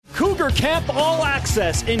Cougar Camp All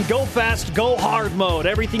Access in Go Fast, Go Hard mode.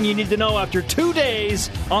 Everything you need to know after 2 days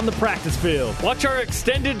on the practice field. Watch our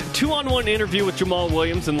extended 2-on-1 interview with Jamal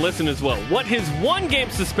Williams and listen as well. What his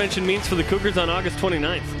one-game suspension means for the Cougars on August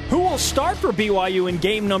 29th. Who will start for BYU in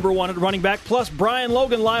game number 1 at running back? Plus, Brian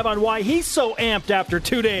Logan live on why he's so amped after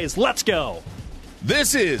 2 days. Let's go.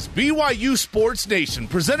 This is BYU Sports Nation,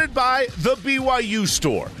 presented by The BYU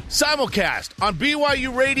Store. Simulcast on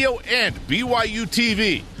BYU Radio and BYU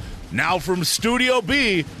TV. Now from Studio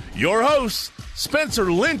B, your hosts, Spencer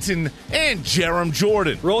Linton and Jerem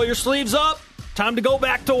Jordan. Roll your sleeves up. Time to go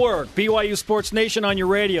back to work. BYU Sports Nation on your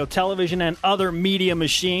radio, television, and other media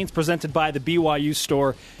machines, presented by The BYU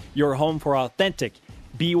Store, your home for authentic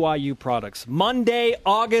BYU products. Monday,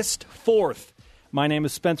 August 4th. My name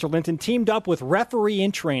is Spencer Linton, teamed up with referee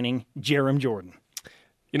in training, Jerem Jordan.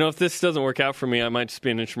 You know, if this doesn't work out for me, I might just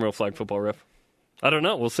be an intramural flag football ref. I don't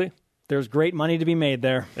know. We'll see. There's great money to be made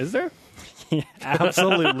there. Is there? Yeah,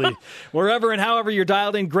 absolutely. Wherever and however you're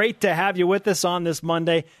dialed in, great to have you with us on this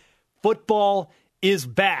Monday. Football is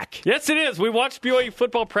back. Yes, it is. We watched BYU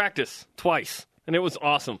football practice twice, and it was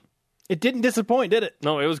awesome. It didn't disappoint, did it?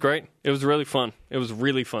 No, it was great. It was really fun. It was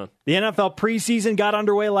really fun. The NFL preseason got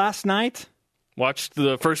underway last night. Watched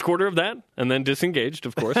the first quarter of that, and then disengaged,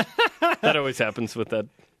 of course. That always happens with that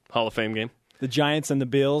Hall of Fame game. The Giants and the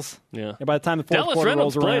Bills. Yeah. And by the time the fourth Dallas quarter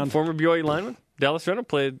Reynolds rolls around, played, former BYU lineman. Dallas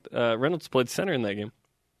Reynolds played center in that game.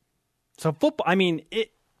 So football, I mean,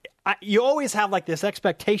 you always have like this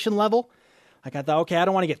expectation level. Like I thought, okay, I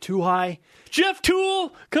don't want to get too high. Jeff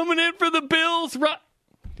Toole coming in for the Bills.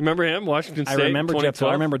 Remember him, Washington State? I remember Jeff Toole.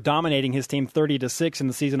 I 2012? remember dominating his team 30-6 in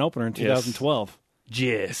the season opener in 2012.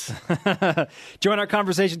 Yes. Join our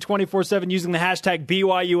conversation 24/7 using the hashtag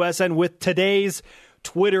BYUSN with today's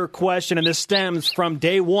Twitter question, and this stems from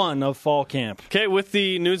day one of fall camp. Okay, with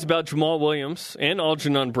the news about Jamal Williams and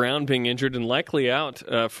Algernon Brown being injured and likely out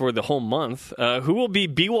for the whole month, who will be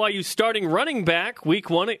BYU starting running back week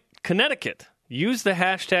 1 at Connecticut? Use the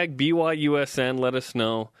hashtag BYUSN. Let us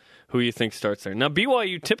know who you think starts there. Now,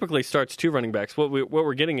 BYU typically starts 2 running backs. What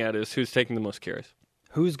we're getting at is who's taking the most carries.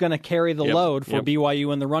 Who's going to carry the load for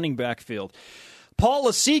BYU in the running back field? Paul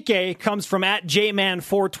Lasike comes from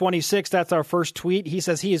 @JMan426. That's our first tweet. He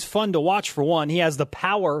says he is fun to watch for one. He has the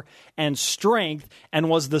power and strength and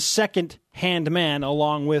was the second-hand man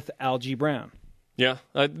along with Algie Brown. Yeah,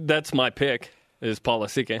 that's my pick, is Paul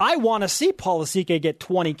Lasike. I want to see Paul Lasike get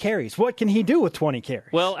 20 carries. What can he do with 20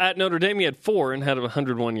 carries? Well, at Notre Dame, he had 4 and had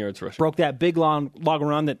 101 yards rushing. Broke that big long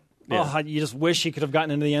run that you just wish he could have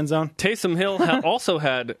gotten into the end zone. Taysom Hill also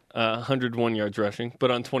had 101 yards rushing,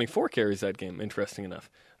 but on 24 carries that game, interesting enough.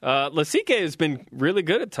 Lasike has been really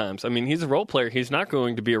good at times. I mean, he's a role player. He's not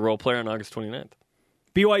going to be a role player on August 29th.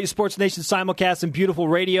 BYU Sports Nation simulcast and beautiful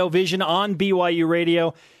radio vision on BYU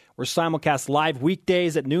Radio. We're simulcast live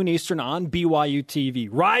weekdays at noon Eastern on BYU TV.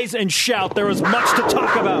 Rise and shout. There is much to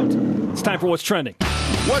talk about. It's time for What's Trending.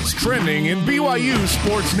 What's trending in BYU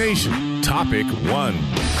Sports Nation? Topic 1.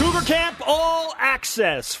 Cougar Camp All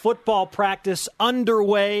Access. Football practice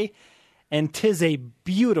underway, and 'tis a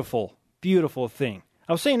beautiful, beautiful thing.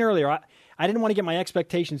 I was saying earlier, I didn't want to get my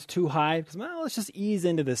expectations too high because, let's just ease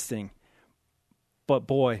into this thing. But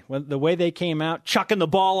boy, the way they came out, chucking the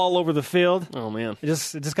ball all over the field. Oh, man. It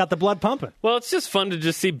just got the blood pumping. Well, it's just fun to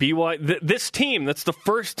just see BYU. This team, that's the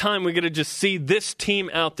first time we get to just see this team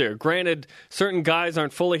out there. Granted, certain guys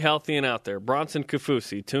aren't fully healthy and out there. Bronson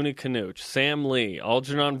Kafusi, Tuni Kanuch, Sam Lee,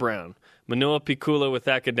 Algernon Brown, Manoa Pikula with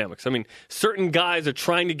academics. I mean, certain guys are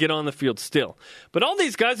trying to get on the field still. But all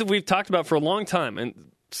these guys that we've talked about for a long time,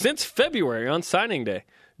 and since February on signing day,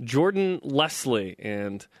 Jordan Leslie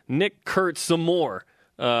and Nick Kurtz, some more,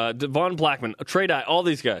 Devon Blackman, Trey Dye, all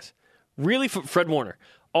these guys. Really, Fred Warner,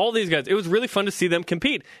 all these guys. It was really fun to see them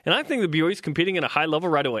compete. And I think the BYU is competing at a high level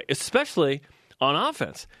right away, especially on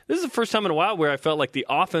offense. This is the first time in a while where I felt like the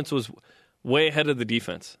offense was way ahead of the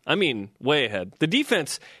defense. I mean, way ahead. The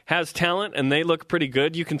defense has talent, and they look pretty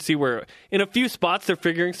good. You can see where in a few spots they're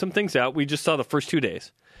figuring some things out. We just saw the first 2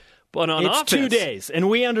 days. But on offense, 2 days, and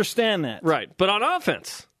we understand that. Right. But on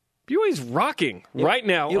offense, BYU's rocking right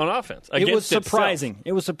now on offense. It was surprising.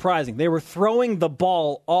 It was surprising. They were throwing the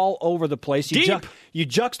ball all over the place. Deep. You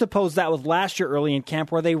juxtapose that with last year early in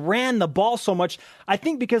camp where they ran the ball so much, I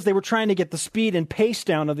think because they were trying to get the speed and pace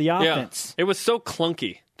down of the offense. Yeah. It was so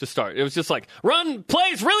clunky to start. It was just like, run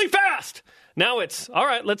plays really fast. Now it's, all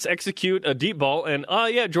right, let's execute a deep ball. And,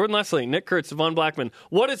 Jordan Leslie, Nick Kurtz, Devon Blackman.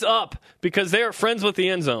 What is up? Because they are friends with the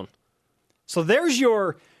end zone. So there's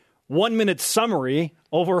your 1-minute summary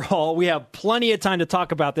overall. We have plenty of time to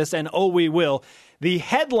talk about this, and we will. The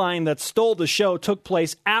headline that stole the show took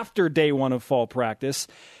place after day one of fall practice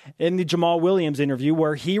in the Jamal Williams interview,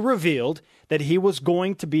 where he revealed that he was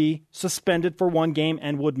going to be suspended for one game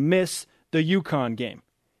and would miss the UConn game.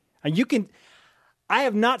 And I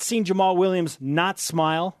have not seen Jamal Williams not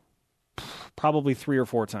smile probably 3 or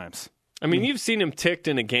 4 times. I mean, you've seen him ticked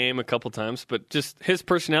in a game a couple times, but just his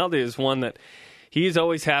personality is one that he's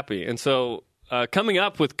always happy. And so coming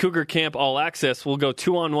up with Cougar Camp All Access, we'll go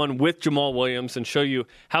 2-on-1 with Jamal Williams and show you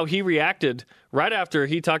how he reacted right after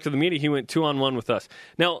he talked to the media. He went 2-on-1 with us.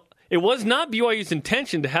 Now, it was not BYU's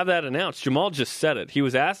intention to have that announced. Jamal just said it. He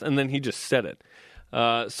was asked, and then he just said it.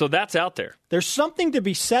 So that's out there. There's something to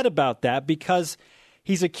be said about that because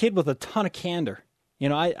he's a kid with a ton of candor. You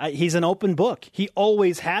know, he's an open book. He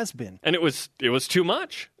always has been. And it was too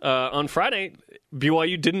much. On Friday,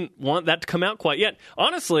 BYU didn't want that to come out quite yet.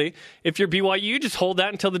 Honestly, if you're BYU, you just hold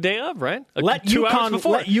that until the day of, right? Let 2 UConn, hours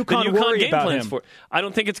before. let UConn worry game about plans him. for it. I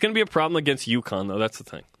don't think it's going to be a problem against UConn, though. That's the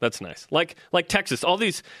thing. That's nice. Like Texas, all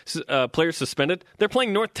these players suspended, they're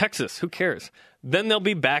playing North Texas. Who cares? Then they'll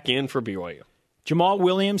be back in for BYU. Jamal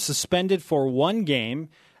Williams suspended for one game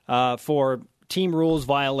for team rules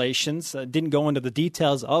violations. Didn't go into the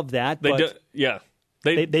details of that. They but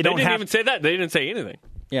They don't didn't even say that. They didn't say anything.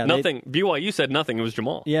 Yeah, nothing. BYU said nothing. It was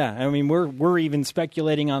Jamal. Yeah, I mean we're even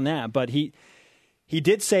speculating on that, but he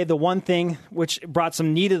did say the one thing which brought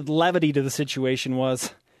some needed levity to the situation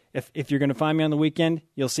was, if you're going to find me on the weekend,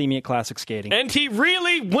 you'll see me at Classic Skating. And he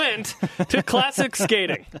really went to Classic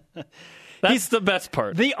Skating. That's the best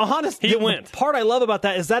part. The part I love about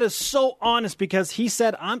that is so honest because he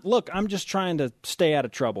said, I'm just trying to stay out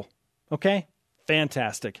of trouble. Okay?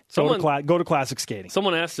 Fantastic. Go to Classic Skating.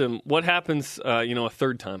 Someone asked him, what happens, a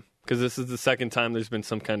third time? Because this is the second time there's been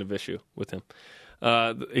some kind of issue with him.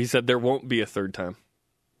 He said, there won't be a third time.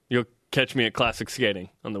 You'll catch me at Classic Skating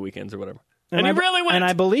on the weekends or whatever. And he really went. And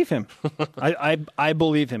I believe him. I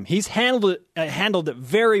believe him. He's handled it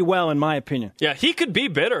very well, in my opinion. Yeah, he could be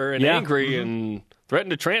bitter and angry and threaten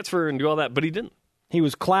to transfer and do all that, but he didn't. He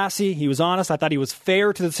was classy. He was honest. I thought he was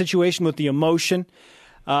fair to the situation with the emotion.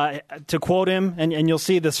 To quote him, and you'll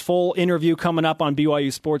see this full interview coming up on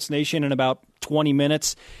BYU Sports Nation in about 20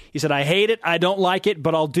 minutes. He said, I hate it. I don't like it,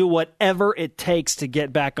 but I'll do whatever it takes to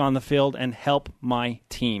get back on the field and help my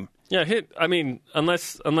team. Yeah,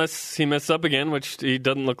 unless he messes up again, which he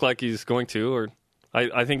doesn't look like he's going to, or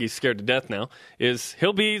I think he's scared to death now,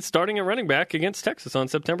 he'll be starting a running back against Texas on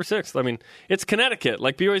September 6th. I mean, it's Connecticut.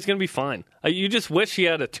 Like, BYU's going to be fine. You just wish he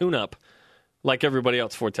had a tune-up like everybody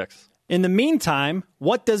else for Texas. In the meantime,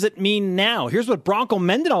 what does it mean now? Here's what Bronco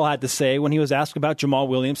Mendenhall had to say when he was asked about Jamal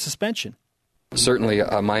Williams' suspension. Certainly,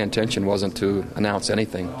 my intention wasn't to announce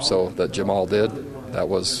anything, so that Jamal did. That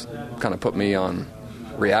was kind of put me on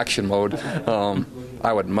reaction mode.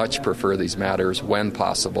 I would much prefer these matters when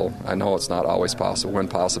possible. I know it's not always possible. When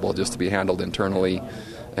possible, just to be handled internally,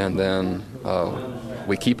 and then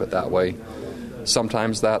we keep it that way.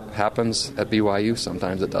 Sometimes that happens at BYU,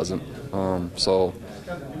 sometimes it doesn't. So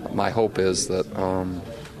my hope is that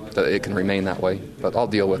it can remain that way, but I'll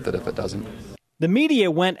deal with it if it doesn't. The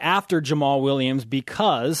media went after Jamal Williams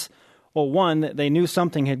because, well, one, they knew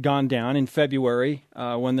something had gone down in February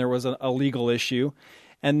when there was a legal issue,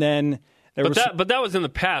 and then But that was in the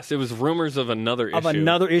past. It was rumors of another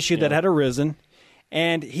issue. That had arisen,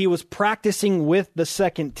 and he was practicing with the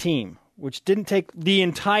second team, which didn't take the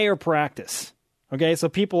entire practice. Okay, so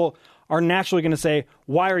people are naturally going to say,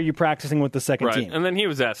 why are you practicing with the second team? And then he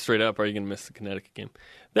was asked straight up, are you going to miss the Connecticut game?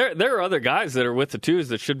 There are other guys that are with the twos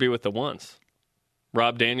that should be with the ones.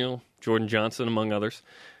 Rob Daniel, Jordan Johnson, among others.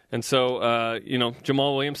 And so,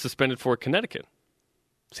 Jamal Williams suspended for Connecticut.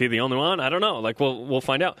 Is he the only one? I don't know. We'll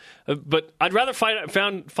find out. But I'd rather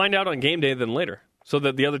find out on game day than later, so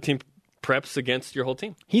that the other team preps against your whole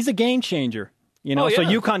team. He's a game changer. So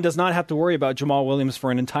UConn does not have to worry about Jamal Williams for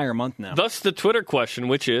an entire month now. Thus the Twitter question,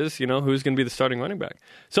 which is, who's going to be the starting running back?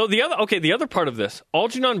 So the other part of this,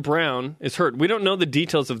 Algernon Brown is hurt. We don't know the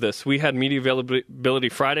details of this. We had media availability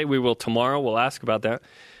Friday. We will tomorrow. We'll ask about that.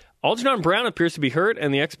 Algernon Brown appears to be hurt,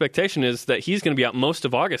 and the expectation is that he's going to be out most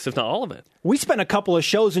of August, if not all of it. We spent a couple of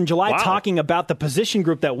shows in July talking about the position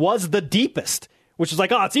group that was the deepest, which is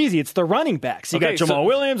like, it's easy. It's the running backs. You got Jamal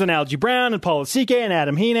Williams and Algie Brown and Paul Asike and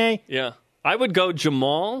Adam Hine. Yeah. I would go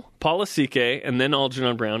Jamal, Paul Asike, and then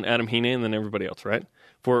Algernon Brown, Adam Hine, and then everybody else, right?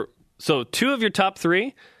 So two of your top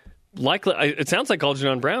three, likely. It sounds like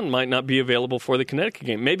Algernon Brown might not be available for the Connecticut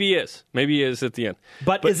game. Maybe he is. Maybe he is at the end.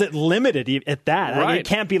 But is it limited at that? Right. I mean, it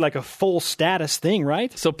can't be like a full status thing,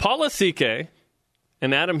 right? So Paul Asike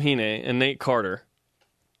and Adam Hine and Nate Carter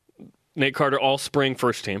all spring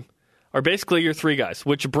first team. are basically your three guys,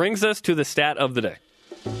 which brings us to the stat of the day.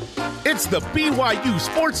 It's the BYU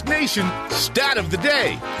Sports Nation stat of the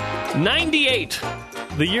day. 98,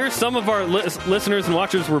 the year some of our listeners and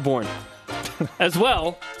watchers were born. As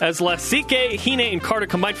well as Lasike, Hine, and Carter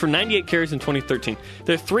combined for 98 carries in 2013.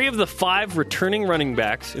 They're 3 of the 5 returning running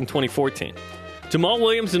backs in 2014. Jamal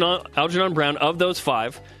Williams and Algernon Brown, of those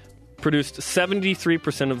 5, produced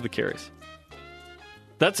 73% of the carries.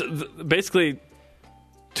 That's basically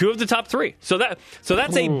 2 of the top 3. So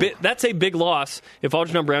that's a big loss if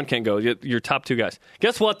Algernon Brown can't go. Your top 2 guys.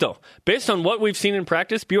 Guess what though? Based on what we've seen in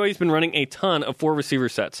practice, BYU's been running a ton of 4 receiver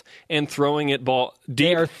sets and throwing it ball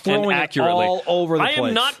deep and accurately. All over the place. I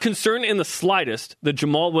am not concerned in the slightest that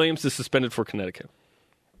Jamal Williams is suspended for Connecticut.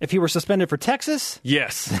 If he were suspended for Texas,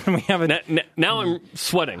 yes. We haven't. Now I'm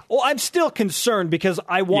sweating. Well, I'm still concerned because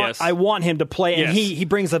I want him to play, and he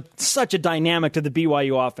brings such a dynamic to the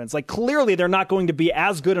BYU offense. Like clearly, they're not going to be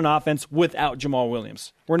as good an offense without Jamal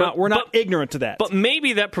Williams. We're not ignorant to that. But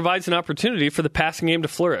maybe that provides an opportunity for the passing game to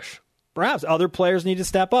flourish. Perhaps other players need to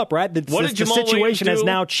step up, right? The situation has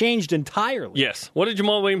now changed entirely. Yes. What did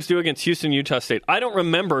Jamal Williams do against Houston, Utah State? I don't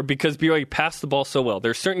remember because BYU passed the ball so well.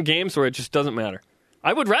 There's certain games where it just doesn't matter.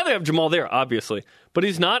 I would rather have Jamal there, obviously, but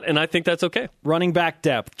he's not, and I think that's okay. Running back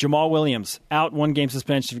depth, Jamal Williams, out 1-game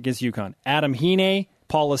suspension against UConn. Adam Hine,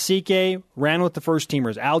 Paul Lasike, ran with the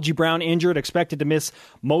first-teamers. Algie Brown injured, expected to miss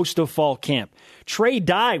most of fall camp. Trey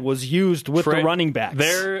Dye was used with the running backs.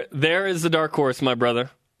 There is the dark horse, my brother,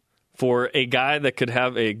 for a guy that could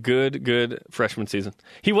have a good freshman season.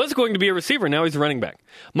 He was going to be a receiver, now he's a running back.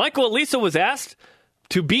 Michael Elisa was asked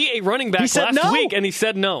to be a running back last week, and he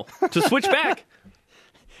said no, to switch back.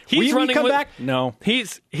 Will he come back? No.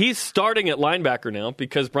 He's starting at linebacker now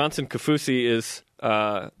because Bronson Kafusi is,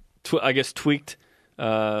 tweaked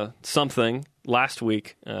something last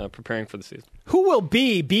week preparing for the season. Who will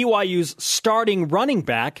be BYU's starting running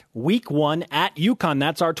back week 1 at UConn?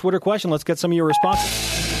 That's our Twitter question. Let's get some of your responses.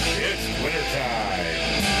 It's Twitter time.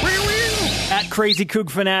 At Crazy Coug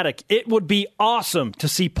Fanatic, it would be awesome to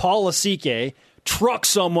see Paul Lasike truck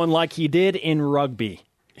someone like he did in rugby.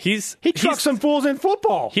 He trucks some fools in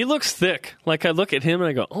football. He looks thick. Like, I look at him and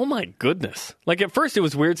I go, oh my goodness. Like, at first it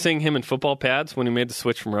was weird seeing him in football pads when he made the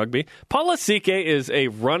switch from rugby. Paul Lasike is a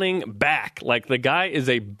running back. Like, the guy is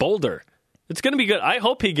a boulder. It's going to be good. I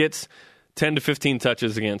hope he gets 10 to 15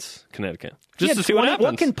 touches against Connecticut. Just to see what happens.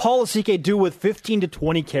 What can Paul Lasike do with 15 to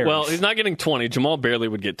 20 carries? Well, he's not getting 20. Jamal barely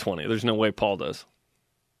would get 20. There's no way Paul does.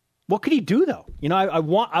 What could he do, though? You know, I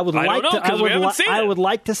would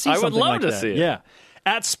like to see something like that. To see it. Yeah.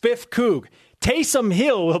 At Spiff Coug, Taysom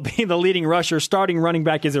Hill will be the leading rusher. Starting running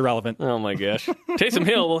back is irrelevant. Oh, my gosh. Taysom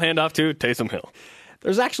Hill will hand off to Taysom Hill.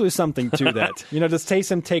 There's actually something to that. You know, does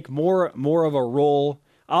Taysom take more of a role?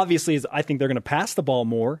 Obviously, I think they're going to pass the ball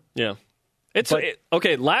more. Yeah.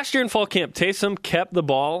 Okay, last year in fall camp, Taysom kept the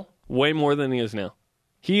ball way more than he is now.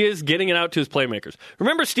 He is getting it out to his playmakers.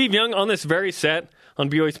 Remember Steve Young on this very set on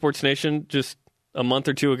BYU Sports Nation just a month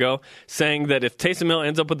or two ago, saying that if Taysom Hill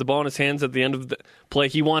ends up with the ball in his hands at the end of the play,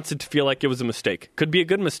 he wants it to feel like it was a mistake. Could be a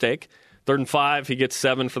good mistake. 3rd and 5, he gets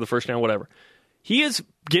 7 for the first down, whatever. He is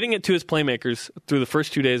getting it to his playmakers through the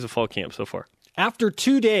first 2 days of fall camp so far. After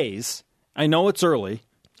 2 days, I know it's early.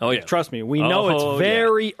 Oh, yeah. Trust me, we know it's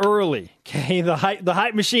very early. Okay, the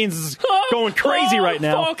hype machines is going crazy right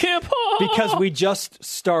now. Fall camp. Because we just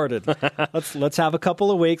started. Let's have a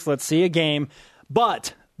couple of weeks. Let's see a game.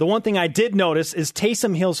 But the one thing I did notice is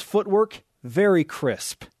Taysom Hill's footwork, very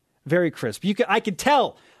crisp. Very crisp. I could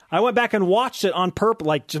tell. I went back and watched it on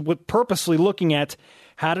purposely looking at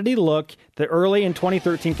how did he look early in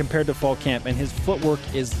 2013 compared to fall camp, and his footwork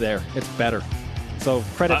is there. It's better. So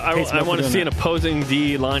credit Taysom Hill. I want to see an opposing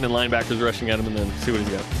D line and linebackers rushing at him and then see what he's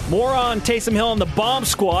got. More on Taysom Hill and the bomb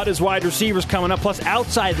squad as wide receivers coming up, plus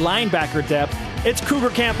outside linebacker depth. It's Cougar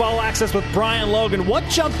Camp All Access with Brian Logan. What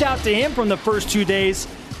jumped out to him from the first 2 days?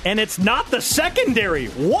 And it's not the secondary.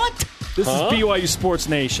 What? This is BYU Sports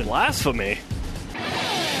Nation. Blasphemy.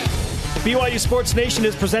 BYU Sports Nation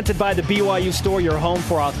is presented by the BYU Store, your home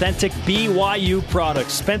for authentic BYU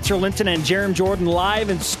products. Spencer Linton and Jerem Jordan live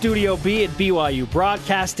in Studio B at BYU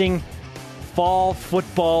Broadcasting. Fall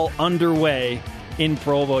football underway in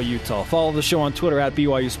Provo, Utah. Follow the show on Twitter at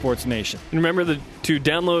BYU Sports Nation. And remember to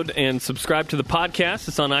download and subscribe to the podcast.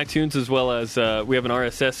 It's on iTunes, as well as we have an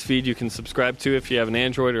RSS feed you can subscribe to if you have an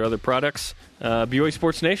Android or other products. BYU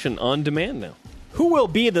Sports Nation on demand now. Who will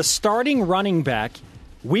be the starting running back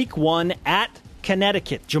week 1 at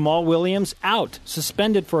Connecticut? Jamal Williams out,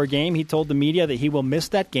 suspended for a game. He told the media that he will miss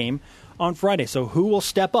that game on Friday. So who will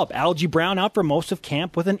step up? Algie Brown out for most of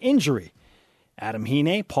camp with an injury. Adam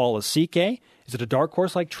Hine, Paul Asike? Is it a dark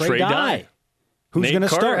horse like Trey Dye? Who's Nate going to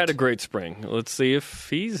Carter start? had a great spring. Let's see if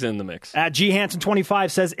he's in the mix. At G Hansen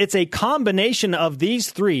 25 says it's a combination of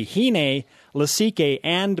these three, Hine, Lasike,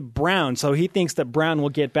 and Brown. So he thinks that Brown will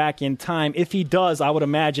get back in time. If he does, I would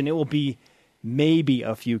imagine it will be maybe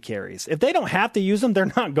a few carries. If they don't have to use them,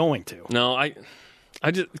 they're not going to. No, I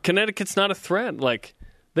just Connecticut's not a threat. Like,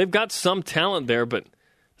 they've got some talent there, but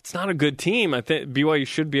it's not a good team. I think BYU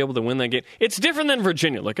should be able to win that game. It's different than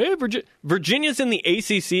Virginia. Like, hey, Virginia's in the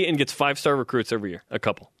ACC and gets 5-star recruits every year, a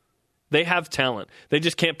couple. They have talent. They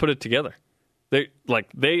just can't put it together.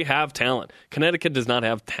 They have talent. Connecticut does not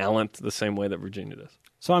have talent the same way that Virginia does.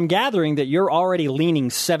 So I'm gathering that you're already leaning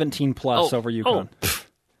 17+ over UConn.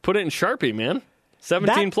 Put it in Sharpie, man.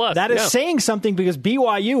 17+. That is saying something because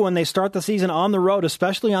BYU, when they start the season on the road,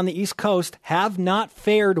 especially on the East Coast, have not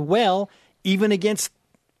fared well, even against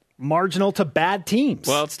marginal to bad teams.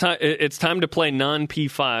 Well, it's time to play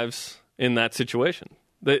non-P5s in that situation.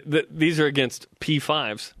 These are against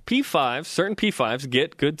P5s. Certain P5s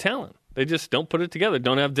get good talent. They just don't put it together,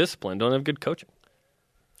 don't have discipline, don't have good coaching.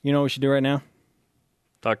 You know what we should do right now?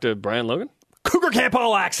 Talk to Brian Logan? Cougar Camp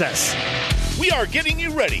All Access. We are getting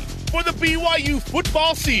you ready for the BYU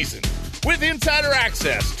football season with insider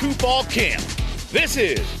access to fall camp. This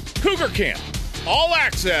is Cougar Camp All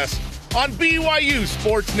Access on BYU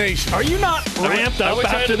Sports Nation. Are you not ramped up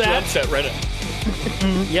after that? Drum set right up.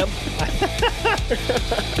 Yep.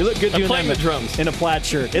 You look good doing playing that the drums in a plaid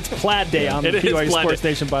shirt. It's plaid day on the BYU Sports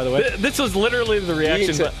Station, by the way. This was literally the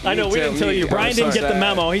reaction. I know we didn't tell you. Brian didn't get the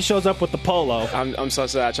memo. He shows up with the polo. I'm so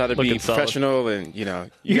sad. I try to be professional, and you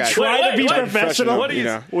try to be professional. What are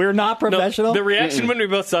you? We're not professional. No, the reaction when we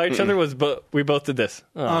both saw each other was, we both did this.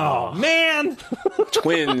 Oh man!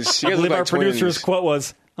 Twins. I believe our producer's quote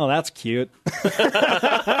was, "Oh, that's cute."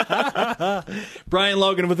 Brian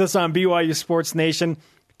Logan with us on BYU Sports Nation.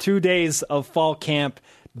 2 days of fall camp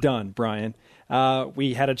done, Brian.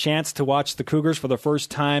 We had a chance to watch the Cougars for the first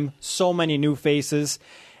time. So many new faces.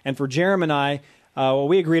 And for Jerem and I, what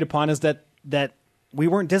we agreed upon is that we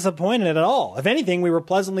weren't disappointed at all. If anything, we were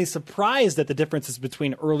pleasantly surprised at the differences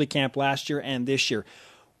between early camp last year and this year.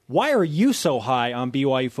 Why are you so high on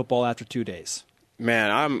BYU football after 2 days?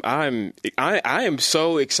 Man, I am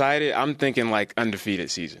so excited. I'm thinking like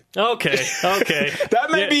undefeated season. Okay.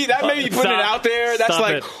 that may be putting it out there.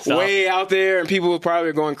 That's way out there, and people are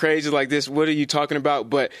probably going crazy like this. What are you talking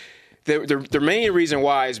about? But the main reason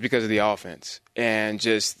why is because of the offense and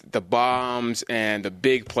just the bombs and the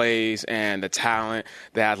big plays and the talent,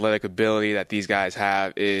 the athletic ability that these guys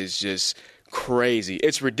have is just crazy.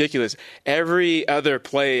 It's ridiculous. Every other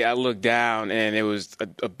play I looked down and it was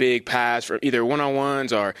a big pass for either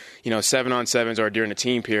one-on-ones or 7-on-7s or during the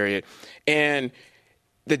team period. And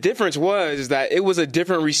the difference was that it was a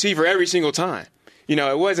different receiver every single time.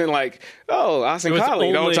 It wasn't like, Austin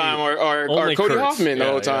Collie the whole time or Cody Hoffman the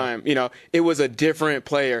whole time. It was a different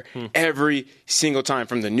player every single time,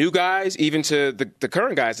 from the new guys even to the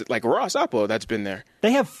current guys like Ross Apple that's been there.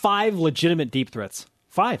 They have 5 legitimate deep threats.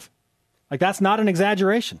 5. Like, that's not an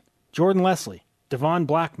exaggeration. Jordan Leslie, Devon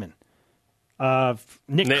Blackman,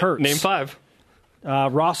 Nick Kurtz. Name 5.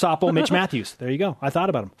 Ross Opple, Mitch Matthews. There you go. I thought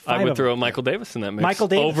about him. 5 I would throw Michael Davis in that mix. Michael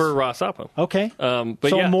Davis. Over Ross Opple. Okay. But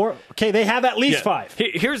so yeah. more. Okay, they have at least 5.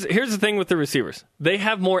 Here's the thing with the receivers. They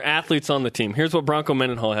have more athletes on the team. Here's what Bronco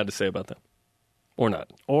Mendenhall had to say about them. Or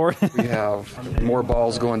not. Or we have more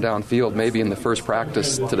balls going downfield maybe in the first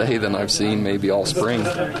practice today than I've seen maybe all spring.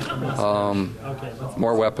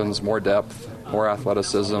 More weapons, more depth, more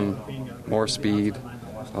athleticism, more speed,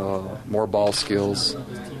 more ball skills.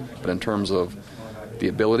 But in terms of the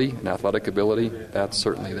ability and athletic ability, that's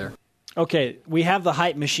certainly there. Okay, we have the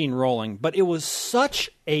hype machine rolling, but it was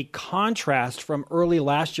such a contrast from early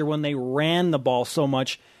last year when they ran the ball so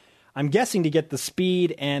much. I'm guessing to get the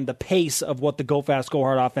speed and the pace of what the go fast, go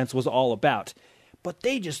hard offense was all about. But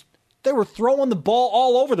they were throwing the ball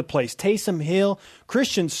all over the place. Taysom Hill,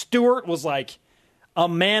 Christian Stewart was like a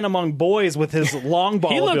man among boys with his long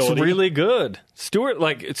ball ability. He looks really good.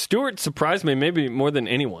 Stewart surprised me maybe more than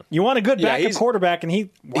anyone. You want a good backup quarterback, and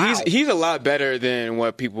he's a lot better than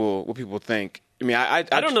what people think. I mean, I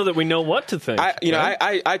don't know that we know what to think.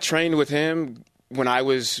 I trained with him when I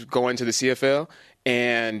was going to the CFL,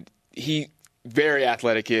 and he very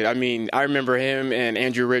athletic kid. I mean, I remember him and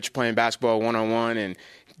Andrew Rich playing basketball one-on-one and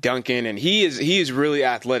dunking, and he is really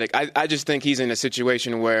athletic. I just think he's in a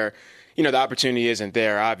situation where, the opportunity isn't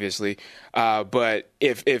there, obviously. But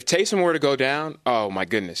if Taysom were to go down, oh my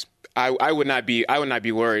goodness, I would not be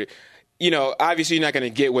worried. Obviously you're not going to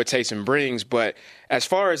get what Taysom brings, but as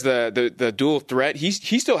far as the dual threat, he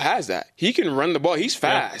still has that. He can run the ball. He's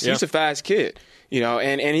fast. Yeah. He's a fast kid.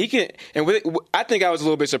 And he can. And I think I was a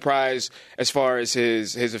little bit surprised as far as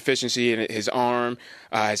his efficiency and his arm,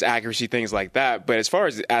 his accuracy, things like that. But as far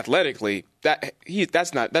as athletically,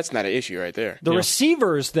 that's not an issue right there. The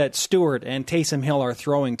receivers that Stewart and Taysom Hill are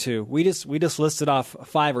throwing to, we just listed off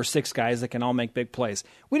 5 or 6 guys that can all make big plays.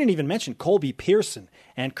 We didn't even mention Colby Pearson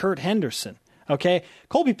and Kurt Henderson. Okay,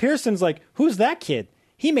 Colby Pearson's like, who's that kid?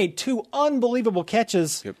 He made 2 unbelievable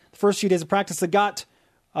catches the first few days of practice that got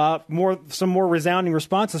some more resounding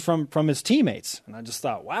responses from his teammates. And I just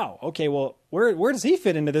thought, wow, okay, well, where does he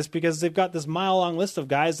fit into this? Because they've got this mile-long list of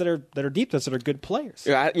guys that are deep threats, that are good players.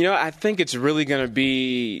 Yeah, I think it's really going to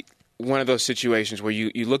be one of those situations where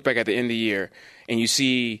you look back at the end of the year and you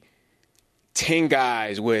see 10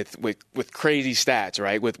 guys with crazy stats,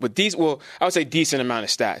 right? With these, well, I would say decent amount of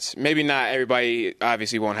stats. Maybe not everybody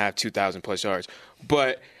obviously won't have 2,000 plus yards,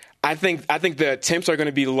 but I think the attempts are going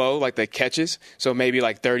to be low, like the catches, so maybe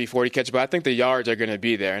like 30, 40 catches, but I think the yards are going to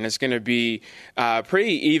be there, and it's going to be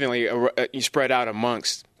pretty evenly spread out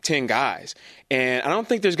amongst 10 guys. And I don't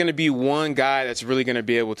think there's going to be one guy that's really going to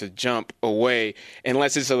be able to jump away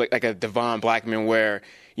unless it's like a Devon Blackman where,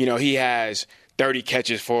 he has 30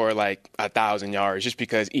 catches for like 1,000 yards just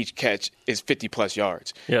because each catch is 50-plus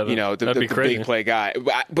yards. Yeah, the big play guy.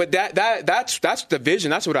 But that's the vision.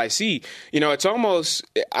 That's what I see. It's almost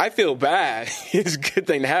 – I feel bad. It's a good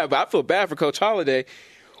thing to have, but I feel bad for Coach Holliday.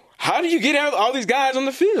 How do you get all these guys on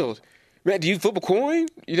the field? Man, do you flip a coin?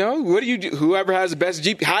 What do you do? Whoever has the best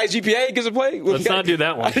highest GPA gets a play? Let's not do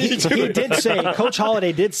that one. He did say – Coach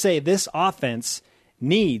Holliday did say this offense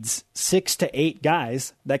needs 6 to 8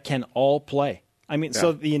 guys that can all play. I mean,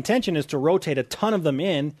 so the intention is to rotate a ton of them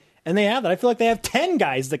in, and they have that. I feel like they have 10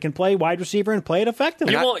 guys that can play wide receiver and play it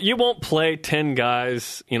effectively. You won't play 10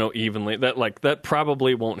 guys, evenly. That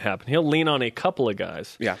probably won't happen. He'll lean on a couple of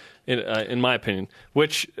guys. Yeah. In my opinion,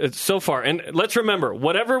 which so far, and let's remember,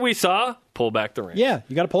 whatever we saw, pull back the reins. Yeah,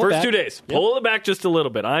 you got to pull it back. First 2 days, pull it back just a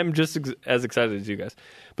little bit. I'm just as excited as you guys.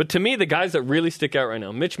 But to me, the guys that really stick out right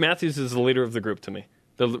now, Mitch Matthews is the leader of the group to me.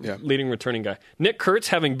 The leading returning guy. Nick Kurtz,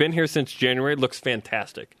 having been here since January, looks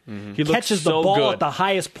fantastic. Mm-hmm. He catches the ball good at the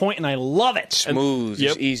highest point, and I love it. Smooth,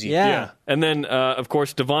 just easy. Yeah. And then, of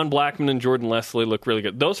course, Devon Blackman and Jordan Leslie look really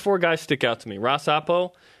good. Those 4 guys stick out to me. Ross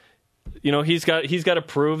Oppo, he's got to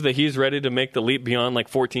prove that he's ready to make the leap beyond like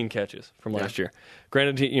 14 catches from last year.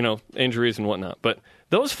 Granted, injuries and whatnot, but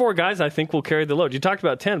those 4 guys I think will carry the load. You talked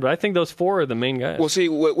about 10, but I think those 4 are the main guys. Well, see,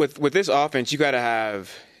 with this offense, you got to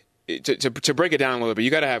have. To break it down a little bit,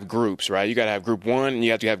 you got to have groups, right? You got to have group 1 and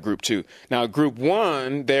you have to have group 2. Now, group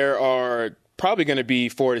 1, there are probably going to be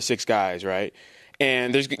 4 to 6 guys, right?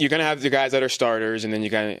 And you're going to have the guys that are starters, and then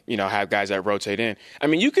you're going to have guys that rotate in. I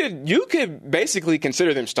mean, you could basically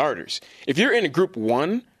consider them starters. If you're in a group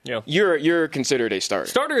 1, you're considered a starter.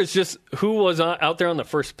 Starter is just who was out there on the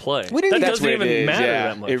first play. That doesn't even matter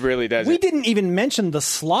that much. It really doesn't. We didn't even mention the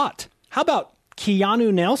slot. How about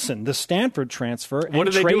Keanu Nelson, the Stanford transfer, and what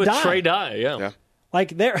do they Trey do with Dye? Trey Dye? Yeah.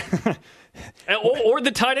 Like they're or the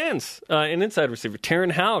tight ends, an inside receiver,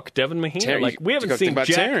 Taron Houck, Devin Mahina. We haven't seen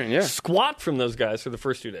jack squat from those guys for the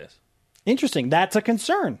first 2 days. Interesting. That's a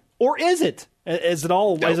concern, or is it? Is it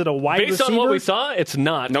all? No. Is it a wide receiver? Based on what we saw, it's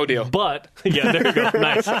not. No deal. But yeah, there you go.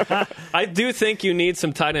 Nice. I do think you need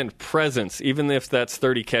some tight end presence, even if that's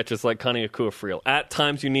 30 catches like Connie Akuafreel. At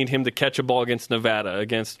times, you need him to catch a ball against Nevada,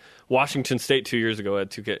 against Washington State 2 years ago.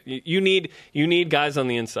 Had 2 catches. You need guys on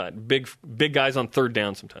the inside, big guys on third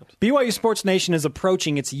down sometimes. BYU Sports Nation is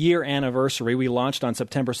approaching its year anniversary. We launched on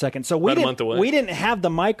September 2nd, so a month away. We didn't have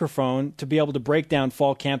the microphone to be able to break down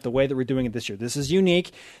fall camp the way that we're doing it this year. This is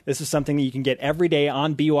unique. This is something that you can get every day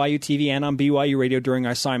on BYU TV and on BYU Radio during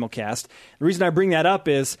our simulcast. The reason I bring that up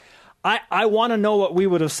is I want to know what we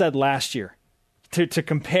would have said last year to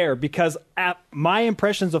compare, because my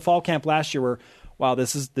impressions of fall camp last year were, wow,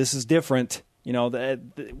 this is different.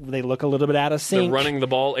 They look a little bit out of sync. They're running the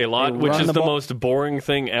ball a lot, which is the most boring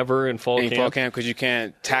thing ever in fall camp. In fall camp, because you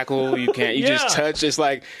can't tackle, you can't, you just touch. It's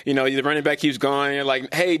like, the running back keeps going. You're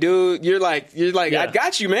like, hey, dude, you're like, I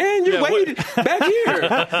got you, man. You're way back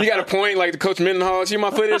here. You got a point, like the Coach Mendenhall. See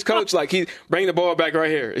my foot is, Coach? Like, he's bringing the ball back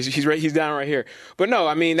right here. He's down right here. But no,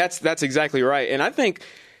 I mean, that's exactly right. And I think,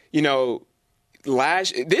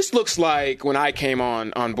 this looks like when I came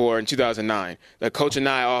on board in 2009, the Coach and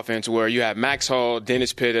I offense, where you have Max Hall,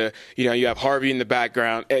 Dennis Pitta, you have Harvey in the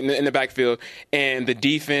background, in the backfield, and the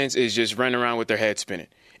defense is just running around with their head spinning.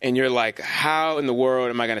 and you're like, how in the world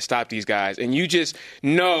am I going to stop these guys? And you just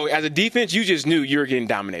know, as a defense, you just knew you were getting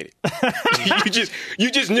dominated. you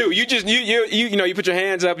just knew. You put your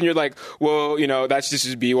hands up and you're like, well, this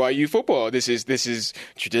is BYU football. This is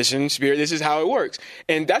tradition, spirit. This is how it works.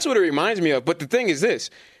 And that's what it reminds me of. But the thing is this.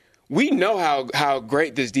 We know how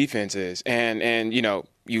great this defense is. And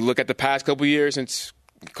you look at the past couple of years since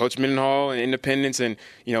Coach Mendenhall and Independence and,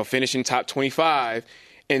 finishing top 25.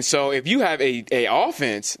 And so if you have a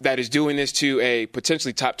offense that is doing this to a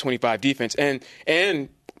potentially top 25 defense and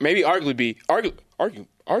maybe arguably.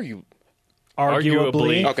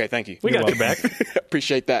 Okay, thank you. We got your back.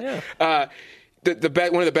 Appreciate that. Yeah.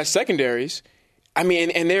 One of the best secondaries. I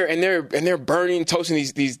mean, and they're burning, toasting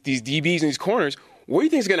these DBs in these corners. What do you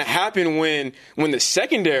think is going to happen when the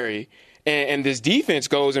secondary and this defense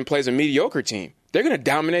goes and plays a mediocre team? They're going to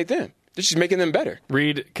dominate them. They're just making them better.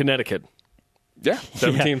 Read Connecticut. Yeah.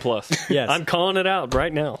 17 plus. Yes. I'm calling it out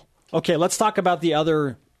right now. Okay, let's talk about the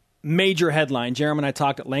other major headline. Jeremy and I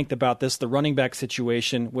talked at length about this, the running back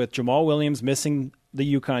situation with Jamal Williams missing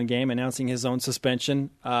the UConn game, announcing his own suspension,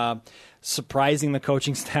 surprising the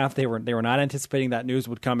coaching staff. They were not anticipating that news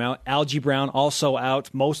would come out. Algie Brown also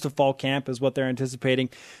out. Most of fall camp is what they're anticipating.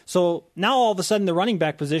 So now all of a sudden the running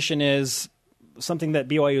back position is something that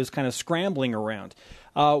BYU is kind of scrambling around.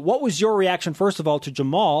 What was your reaction, first of all, to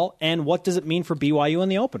Jamal, and what does it mean for BYU in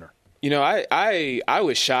the opener? I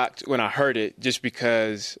was shocked when I heard it, just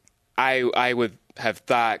because I would have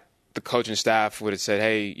thought the coaching staff would have said,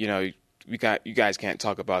 hey, you guys can't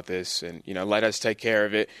talk about this, and let us take care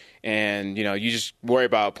of it, and you just worry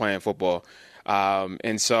about playing football.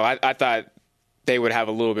 And so I thought they would have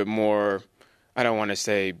a little bit more. I don't want to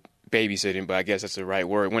say babysitting, but I guess that's the right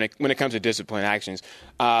word when it comes to discipline actions.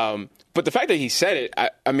 But the fact that he said it,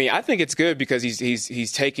 I think it's good because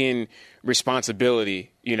he's taking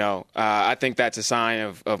responsibility. I think that's a sign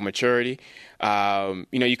of maturity.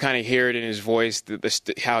 You kind of hear it in his voice,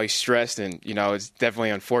 how he's stressed, and it's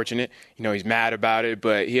definitely unfortunate. He's mad about it,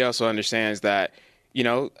 but he also understands that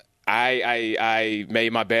I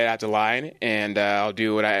made my bed, I have to lie in it, and I'll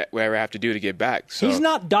do whatever I have to do to get back. So he's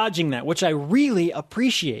not dodging that, which I really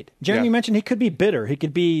appreciate. Jeremy mentioned he could be bitter. He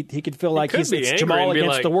could feel like it's Jamal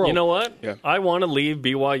against the world. You know what? Yeah. I want to leave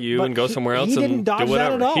BYU and go somewhere else and do whatever.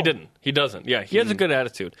 That at all. He didn't. He doesn't. Yeah, he has a good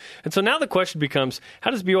attitude. And so now the question becomes, how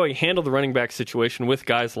does BYU handle the running back situation with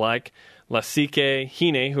guys like Lasike,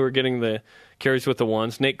 Hine, who are getting the carries with the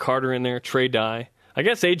ones, Nate Carter in there, Trey Dye. I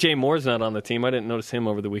guess A.J. Moore's not on the team. I didn't notice him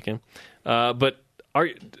over the weekend. But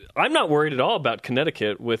I'm not worried at all about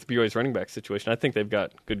Connecticut with BYU's running back situation. I think they've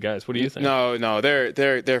got good guys. What do you think? No,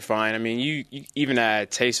 they're fine. I mean, you even at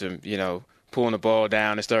Taysom, pulling the ball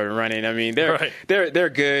down and starting running. I mean, they're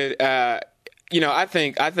good. I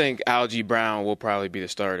think Algie Brown will probably be the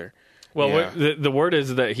starter. Well, the word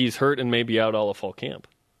is that he's hurt and may be out all of fall camp.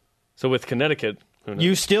 So with Connecticut, who knows?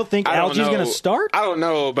 You still think Algie's going to start? I don't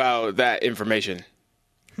know about that information.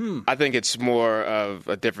 I think it's more of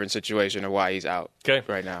a different situation of why he's out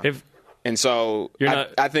right now. And so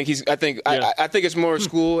I think it's more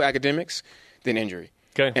school academics than injury.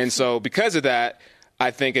 Okay. And so because of that, I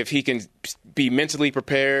think if he can be mentally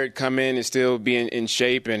prepared, come in and still be in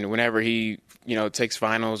shape, and whenever he takes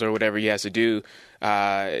finals or whatever he has to do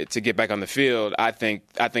to get back on the field, I think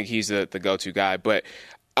he's the go-to guy. But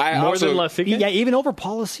more than Lasike? Yeah, even over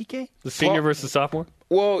Paul Lasike? The senior versus sophomore?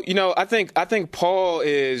 Well, I think Paul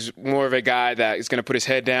is more of a guy that is going to put his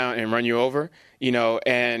head down and run you over,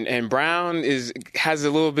 and Brown has a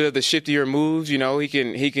little bit of the shiftier moves. He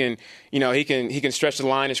can stretch the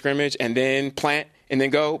line of scrimmage and then plant and then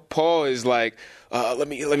go. Paul is like, let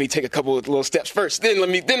me take a couple of little steps first, then let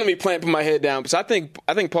me plant, put my head down. So I think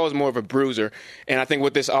Paul is more of a bruiser, and I think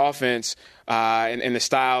with this offense and the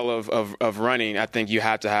style of running, I think you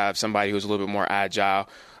have to have somebody who's a little bit more agile,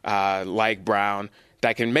 like Brown,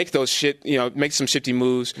 that can make those make some shifty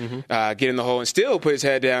moves, get in the hole and still put his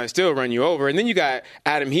head down and still run you over. And then you got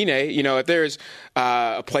Adam Hine. If there's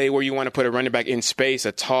a play where you want to put a running back in space,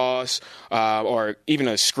 a toss, or even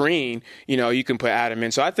a screen, you can put Adam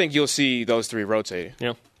in. So I think you'll see those three rotating.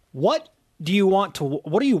 Yeah. What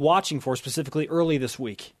are you watching for specifically early this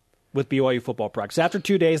week with BYU football practice? After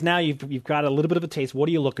 2 days, now you've got a little bit of a taste. What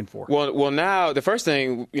are you looking for? Well, now the first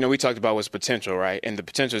thing we talked about was potential, right? And the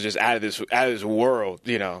potential is just out of this world,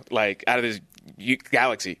 like out of this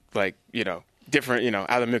galaxy, like different, out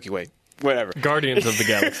of the Milky Way, whatever. Guardians of the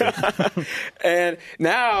Galaxy. And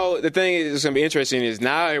now the thing is going to be interesting is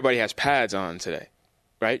now everybody has pads on today,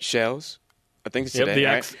 right? Shells. I think it's today,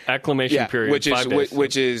 right? Acclimation period,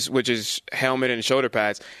 which is helmet and shoulder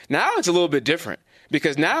pads. Now it's a little bit different.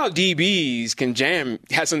 because now DBs can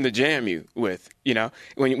have something to jam you with,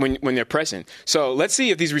 when they're pressing. So let's see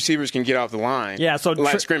if these receivers can get off the line. Yeah, so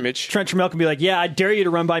line of scrimmage. Trent Trammell can be like, yeah, I dare you to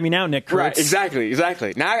run by me now, Nick Kurtz. Right,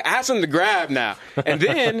 exactly. Now I have something to grab now. And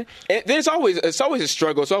then it's always a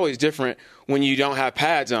struggle. It's always different when you don't have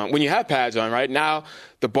pads on. When you have pads on, right? Now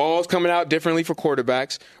the ball's coming out differently for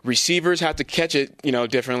quarterbacks. Receivers have to catch it,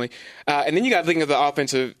 differently. And then you got to think of the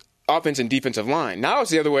offense and defensive line. Now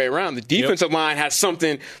it's the other way around. The defensive line has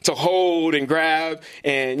something to hold and grab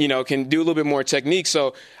and, can do a little bit more technique.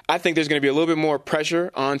 So I think there's going to be a little bit more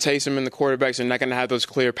pressure on Taysom and the quarterbacks. They're not going to have those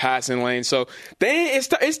clear passing lanes. So then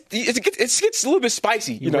it gets a little bit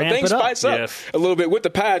spicy. Things spice up a little bit with the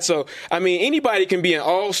pads. So, anybody can be an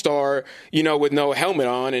all-star, with no helmet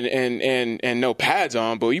on and no pads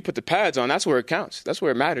on. But you put the pads on, that's where it counts. That's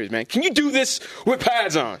where it matters, man. Can you do this with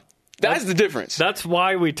pads on? That's the difference. That's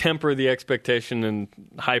why we temper the expectation and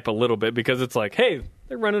hype a little bit, because it's like, hey,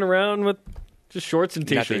 they're running around with just shorts and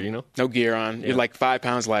T-shirt, No gear on. Yeah. You're like 5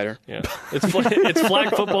 pounds lighter. Yeah. It's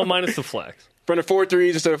flag football minus the flags. Running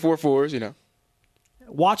 4-3s instead of 4-4s,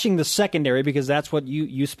 Watching the secondary, because that's what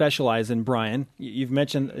you specialize in, Brian. You've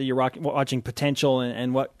mentioned you're watching potential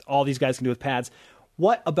and what all these guys can do with pads.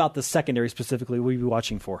 What about the secondary specifically will you be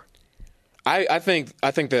watching for? I think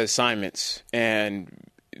the assignments and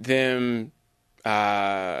them,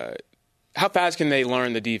 how fast can they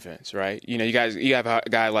learn the defense, right? You have a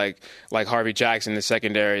guy like Harvey Jackson in the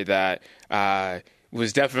secondary that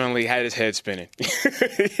was definitely had his head spinning.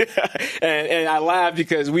 and I laugh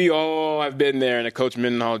because we all have been there in a Coach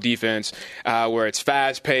Mendenhall defense where it's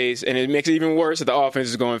fast-paced, and it makes it even worse that the offense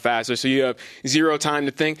is going faster. So you have zero time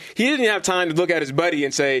to think. He didn't have time to look at his buddy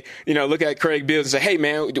and say, look at Craig Bills and say, hey,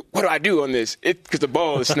 man, what do I do on this? Because the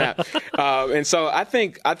ball is snapped. And so I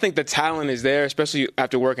think the talent is there, especially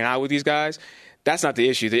after working out with these guys. That's not the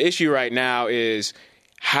issue. The issue right now is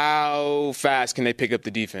how fast can they pick up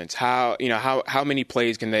the defense? How many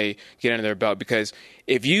plays can they get under their belt? Because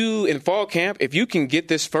in fall camp, if you can get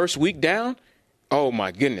this first week down, oh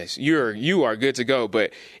my goodness, you are good to go.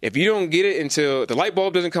 But if you don't get it until the light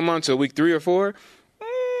bulb doesn't come on until week 3 or 4,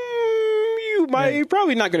 you're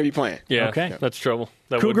probably not going to be playing. Yeah, okay. That's trouble.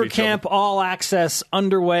 That Cougar would be Camp trouble. All Access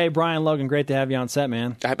underway. Brian Logan, great to have you on set,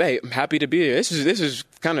 man. Hey, I'm happy to be here. This is the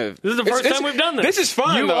first time we've done this. This is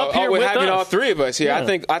fun, though, up here with having us. all three of us here. Yeah.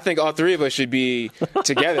 I think all three of us should be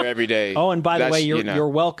together every day. Oh, and by the way, you're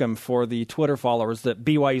welcome for the Twitter followers that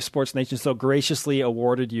BYU Sports Nation so graciously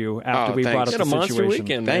awarded you after we brought up the a monster situation.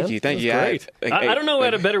 Weekend, Thank man. you. Great. I don't know who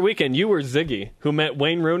had a better weekend. You or Ziggy, who met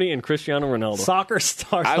Wayne Rooney and Cristiano Ronaldo. Soccer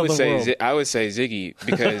stars I would of the world. I would say Ziggy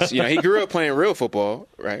because he grew up playing real football,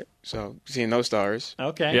 right? So seeing those stars.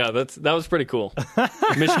 Okay. Yeah, that was pretty cool.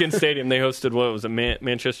 Michigan Stadium, they hosted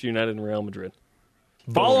Manchester United and Real Madrid.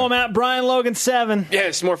 Follow him at Brian Logan 7.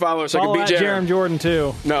 Yes, more followers so I Follow can beat at Jerem. Jerem Jordan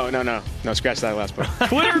 2. No. Scratch that last part.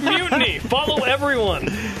 Twitter mutiny. Follow everyone.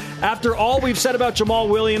 After all we've said about Jamal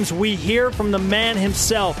Williams, we hear from the man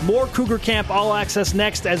himself. More Cougar Camp All Access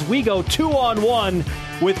next as we go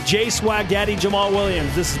 2-on-1 with Jay Swag Daddy Jamal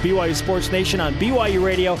Williams. This is BYU Sports Nation on BYU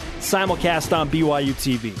Radio, simulcast on BYU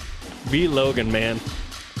TV. Be Logan, man.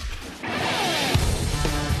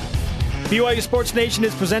 BYU Sports Nation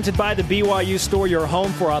is presented by the BYU Store, your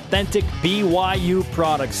home for authentic BYU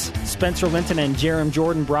products. Spencer Linton and Jerem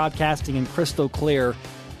Jordan broadcasting in crystal clear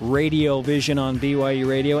radio vision on BYU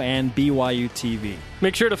Radio and BYU TV.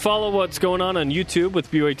 Make sure to follow what's going on YouTube with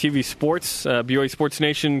BYU TV Sports, BYU Sports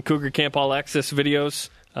Nation, Cougar Camp All Access videos,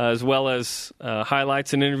 as well as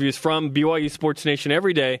highlights and interviews from BYU Sports Nation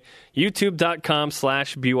every day,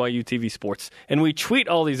 youtube.com/BYU TV Sports. And we tweet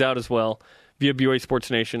all these out as well via BYU Sports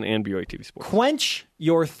Nation and BYU TV Sports. Quench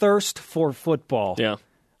your thirst for football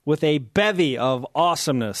with a bevy of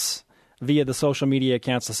awesomeness via the social media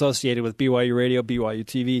accounts associated with BYU Radio, BYU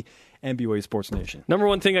TV, and BYU Sports Nation. Number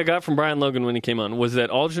one thing I got from Brian Logan when he came on was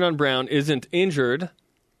that Algernon Brown isn't injured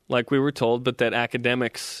like we were told, but that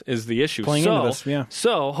academics is the issue.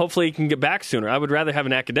 So hopefully he can get back sooner. I would rather have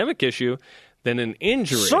an academic issue than an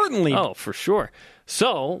injury. Certainly. Oh, for sure.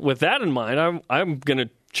 So with that in mind, I'm going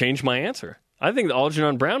to change my answer. I think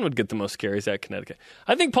Algernon Brown would get the most carries at Connecticut.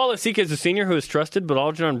 I think Paul Asika is a senior who is trusted, but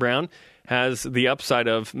Algernon Brown has the upside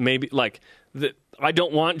of maybe I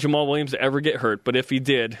don't want Jamal Williams to ever get hurt, but if he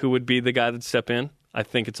did, who would be the guy that'd step in? I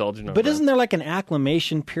think it's Algernon Brown. Isn't there like an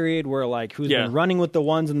acclimation period where who's been running with the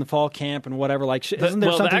ones in the fall camp and whatever? Isn't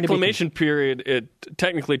there something the acclimation period, it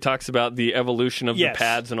technically talks about the evolution of the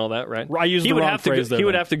pads and all that, right? I used the wrong phrase there. He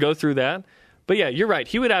would have to go through that. But yeah, you're right.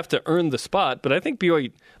 He would have to earn the spot. But I think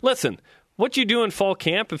BYU, listen, what you do in fall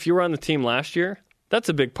camp, if you were on the team last year, that's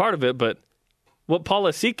a big part of it. But what Paul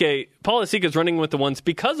Asika is running with the ones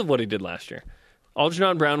because of what he did last year.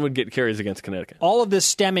 Algernon Brown would get carries against Connecticut. All of this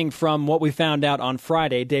stemming from what we found out on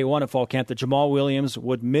Friday, day one of fall camp, that Jamal Williams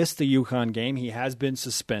would miss the UConn game. He has been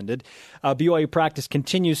suspended. BYU practice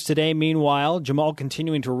continues today. Meanwhile, Jamal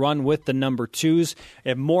continuing to run with the number 2s.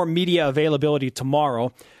 And more media availability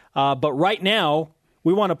tomorrow. But right now,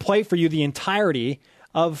 we want to play for you the entirety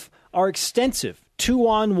of our extensive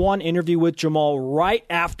 2-on-1 interview with Jamal right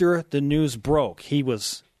after the news broke. He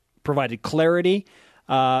was provided clarity.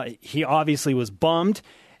 He obviously was bummed,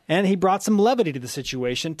 and he brought some levity to the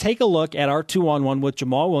situation. Take a look at our 2-on-1 with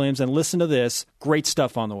Jamal Williams and listen to this. Great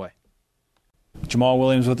stuff on the way. Jamal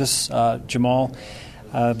Williams with us. Jamal,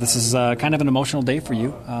 this is kind of an emotional day for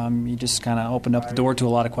you. You just kind of opened up the door to a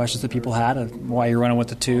lot of questions that people had of why you're running with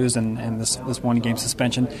the 2s and this one-game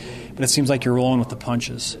suspension. But it seems like you're rolling with the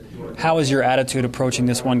punches. How is your attitude approaching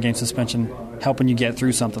this one-game suspension helping you get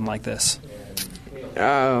through something like this?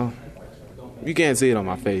 You can't see it on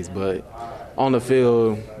my face, but on the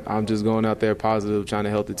field, I'm just going out there positive, trying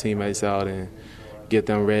to help the teammates out and get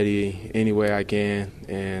them ready any way I can,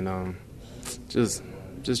 and just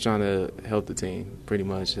trying to help the team, pretty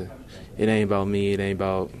much. It ain't about me. It ain't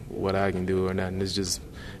about what I can do or nothing. It's just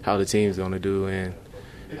how the team's going to do, and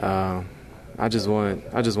I just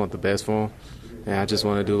want the best for them, and I just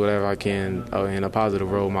want to do whatever I can in a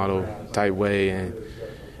positive role model type way, and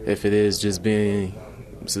if it is just being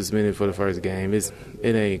suspended for the first game, it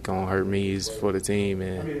ain't gonna hurt me. It's for the team,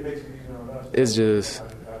 and it's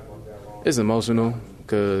emotional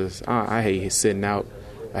because I hate sitting out.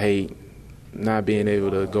 I hate not being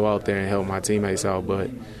able to go out there and help my teammates out,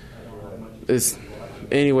 but it's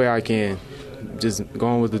any way I can, just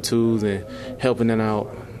going with the 2s and helping them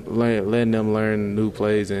out, letting them learn new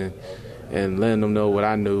plays and letting them know what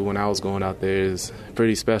I knew when I was going out there is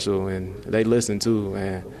pretty special, and they listen too,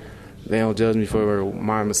 and they don't judge me for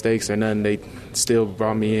my mistakes or nothing. They still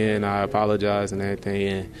brought me in. I apologize and everything,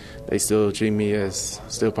 and they still treat me as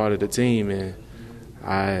still part of the team. And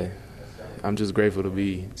I'm just grateful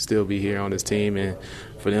to still be here on this team and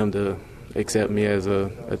for them to accept me as a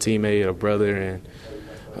teammate, a brother,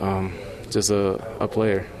 and just a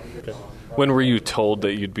player. Okay. When were you told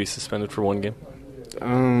that you'd be suspended for one game?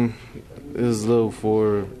 It was a little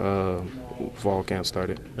before fall camp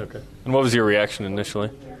started. Okay. And what was your reaction initially?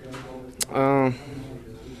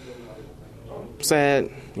 Sad,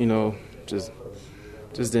 just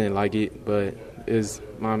didn't like it, but it's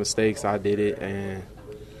my mistakes. I did it, and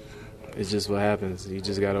it's just what happens. You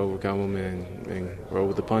just got to overcome them and roll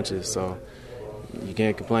with the punches. So you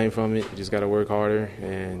can't complain from it. You just got to work harder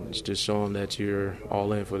and just show them that you're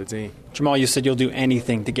all in for the team. Jamal, you said you'll do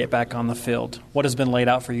anything to get back on the field. What has been laid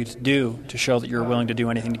out for you to do to show that you're willing to do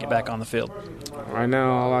anything to get back on the field? Right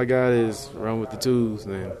now, all I got is run with the 2s,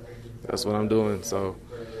 and that's what I'm doing. So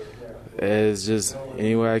it's just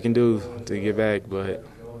any way I can do to get back. But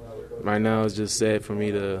right now it's just sad for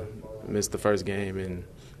me to miss the first game and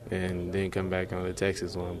then come back on the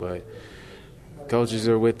Texas one. But coaches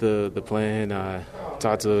are with the plan. I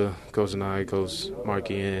talked to Coach and Coach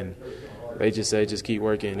Markey, and they just say just keep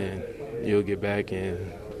working and you'll get back,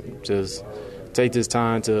 and just take this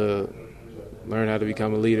time to learn how to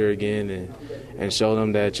become a leader again and show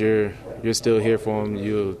them that you're still here for them.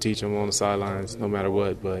 You'll teach them on the sidelines no matter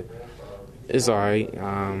what, but it's all right.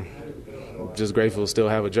 Just grateful to still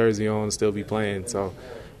have a jersey on and still be playing, so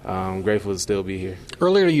I'm grateful to still be here.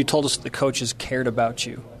 Earlier you told us that the coaches cared about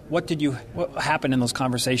you. What happened in those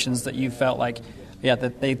conversations that you felt like,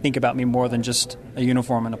 that they think about me more than just a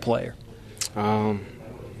uniform and a player?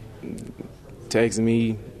 Texting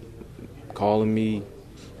me, calling me,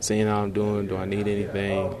 seeing how I'm doing, do I need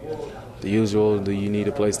anything, the usual, do you need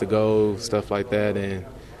a place to go, stuff like that. And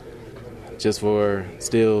just for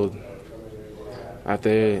still,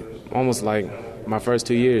 after almost like my first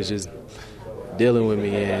 2 years, just dealing with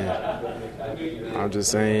me, and I'm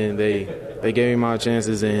just saying they gave me my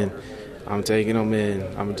chances, and I'm taking them, and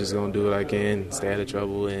I'm just going to do what I can, stay out of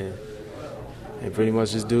trouble, and pretty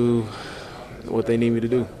much just do what they need me to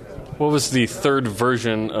do. What was the third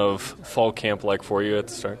version of fall camp like for you at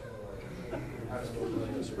the start?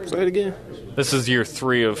 Say it again. This is year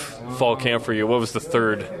 3 of fall camp for you. What was the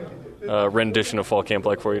third rendition of fall camp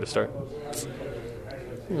like for you to start?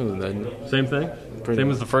 It was nothing. Same thing? Pretty Same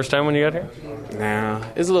as the first time when you got here? Nah,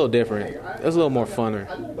 it's a little different. It's a little more funner.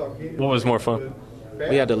 What was more fun?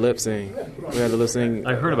 We had to lip sync.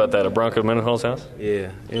 I heard about that at Bronco Mendenhall's house.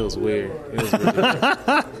 Yeah, it was weird.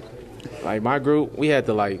 Like my group, we had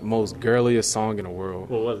the most girliest song in the world.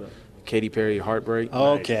 What was it? Katy Perry, Heartbreak.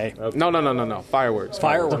 Okay. No. Fireworks.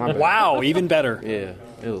 Wow, even better. Yeah,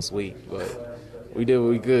 it was sweet, but we did what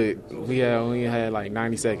we could. We only had like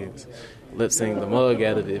 90 seconds. Lip sync the mug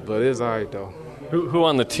out of it, but it's all right though. Who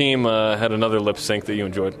on the team had another lip sync that you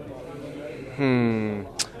enjoyed?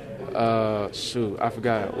 Shoot, I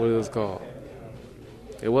forgot what it was called.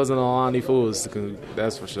 It wasn't Alani Fools,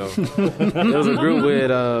 that's for sure. It was a group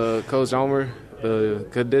with Coach Omer, the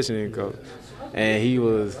conditioning coach, and he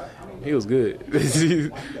was good.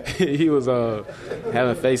 He was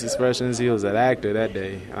having face expressions. He was an actor that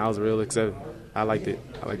day, and I was real excited. I liked it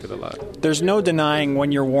a lot. There's no denying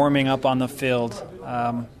when you're warming up on the field,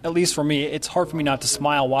 at least for me, it's hard for me not to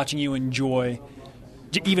smile watching you enjoy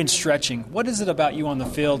even stretching. What is it about you on the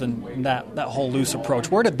field and that whole loose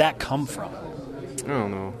approach? Where did that come from? I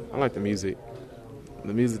don't know. I like the music.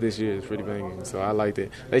 The music this year is pretty banging, so I liked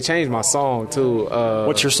it. They changed my song, too.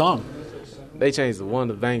 What's your song? They changed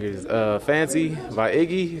one of the bangers. Fancy by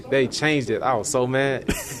Iggy, they changed it. I was so mad.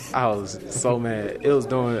 It was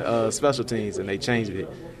doing special teams, and they changed it.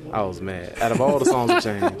 I was mad. Out of all the songs that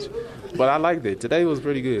changed. But I liked it. Today was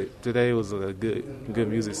pretty good. Today was a good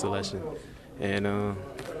music selection. And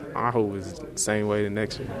I hope it's the same way the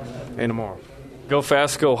next year and tomorrow. Go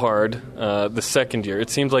fast, go hard. The second year,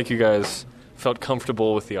 it seems like you guys felt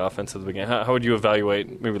comfortable with the offense at the beginning. How would you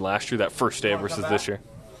evaluate maybe last year, that first day versus this year?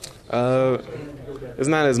 It's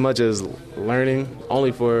not as much as learning,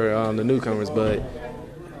 only for the newcomers, but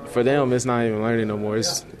for them, it's not even learning no more.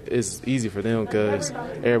 It's easy for them because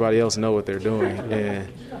everybody else know what they're doing, and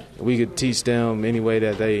we could teach them any way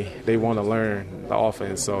that they want to learn the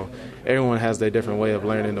offense. So everyone has their different way of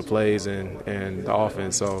learning the plays and the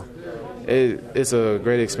offense. So it's a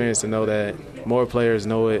great experience to know that more players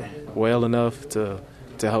know it well enough to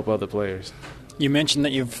help other players. You mentioned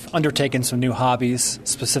that you've undertaken some new hobbies,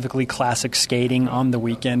 specifically classic skating on the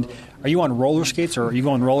weekend. Are you on roller skates or are you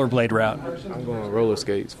going rollerblade route? I'm going roller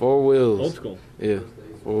skates, 4 wheels. Old school. Yeah,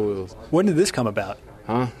 4 wheels. When did this come about?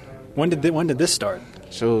 Huh? When did this start?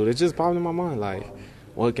 Sure, it just popped in my mind. Like,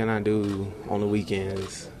 what can I do on the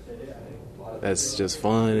weekends that's just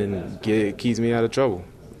fun and keeps me out of trouble?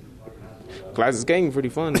 Classic skating pretty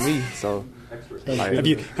fun to me, so. Like,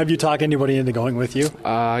 have you talked anybody into going with you?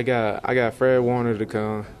 I got Fred Warner to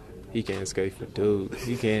come. He can't skate for dude.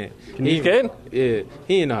 He can't. Can you skate? Yeah,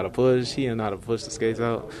 he didn't know how to push. He didn't know how to push the skates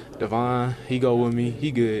out. Devon, he go with me.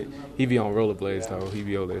 He good. He be on rollerblades though. He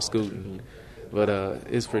be over there scooting. But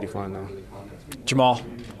it's pretty fun though. Jamal,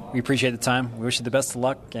 we appreciate the time. We wish you the best of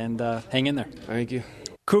luck and hang in there. Thank you.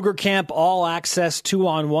 Cougar Camp All Access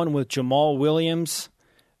 2-on-1 with Jamal Williams.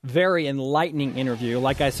 Very enlightening interview.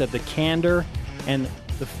 Like I said, the candor and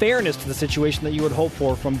the fairness to the situation that you would hope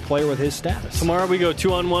for from a player with his status. Tomorrow we go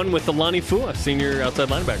 2-on-1 with Alani Fua, senior outside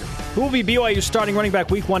linebacker. Who will be BYU starting running back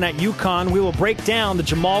week 1 at UConn? We will break down the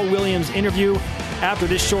Jamal Williams interview after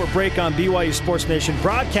this short break on BYU Sports Nation,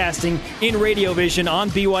 broadcasting in Radio Vision on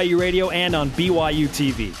BYU Radio and on BYU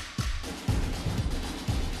TV.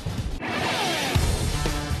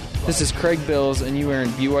 This is Craig Bills, and you are in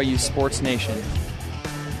BYU Sports Nation.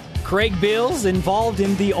 Craig Bills involved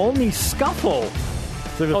in the only scuffle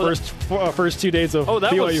through the first 2 days of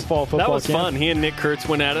BYU fall football camp. That was fun. He and Nick Kurtz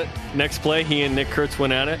went at it. Next play, he and Nick Kurtz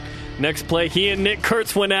went at it. Next play, he and Nick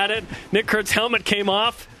Kurtz went at it. Nick Kurtz's helmet came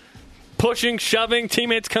off. Pushing, shoving,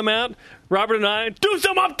 teammates come out. Robert and I, do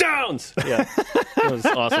some up-downs! Yeah, that was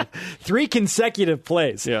awesome. 3 consecutive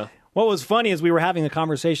plays. Yeah. What was funny is we were having a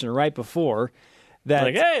conversation right before that,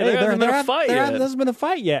 like, hey, there hasn't been a fight yet. There hasn't been a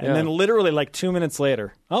fight yet. Yeah. And then literally like 2 minutes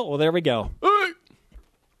later, oh, well, there we go.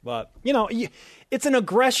 But, it's an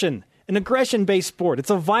aggression-based sport.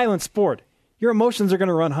 It's a violent sport. Your emotions are going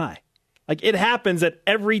to run high. Like, it happens at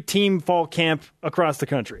every team fall camp across the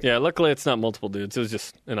country. Yeah, luckily it's not multiple dudes. It was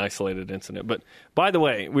just an isolated incident. But, by the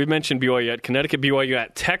way, we mentioned BYU at Connecticut, BYU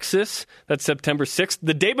at Texas. That's September 6th.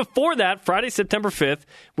 The day before that, Friday, September 5th,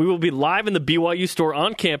 we will be live in the BYU store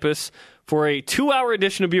on campus for a 2-hour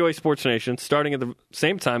edition of BYU Sports Nation, starting at the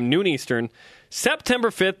same time, noon Eastern, September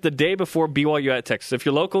 5th, the day before BYU at Texas. If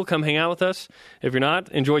you're local, come hang out with us. If you're not,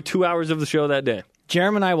 enjoy 2 hours of the show that day.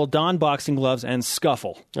 Jeremy and I will don boxing gloves and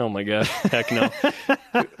scuffle. Oh, my God. Heck no.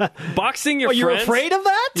 Boxing your friends... you're afraid of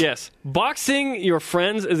that? Yes. Boxing your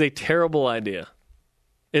friends is a terrible idea.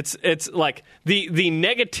 It's like the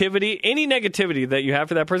negativity, any negativity that you have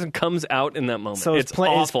for that person comes out in that moment. So it's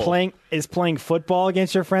awful. Is playing football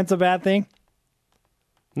against your friends a bad thing?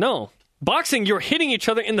 No. Boxing, you're hitting each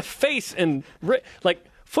other in the face, and like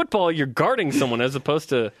football, you're guarding someone as opposed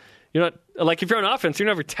to, you're not, like if you're on offense, you're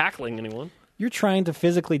never tackling anyone. You're trying to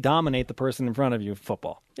physically dominate the person in front of you in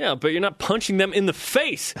football. Yeah, but you're not punching them in the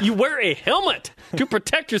face. You wear a helmet to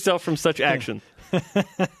protect yourself from such action.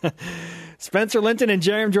 Spencer Linton and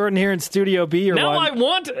Jeremy Jordan here in Studio B. I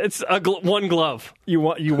want it's one glove. You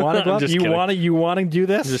want a glove? You want to do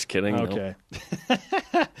this? I'm just kidding. Okay. No.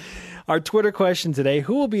 Our Twitter question today: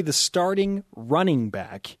 who will be the starting running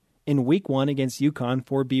back in Week 1 against UConn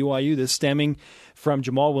for BYU? This stemming from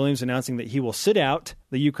Jamal Williams announcing that he will sit out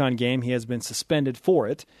the UConn game. He has been suspended for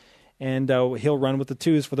it, and he'll run with the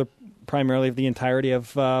twos for primarily the entirety of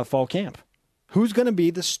fall camp. Who's going to be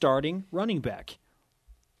the starting running back?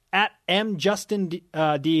 At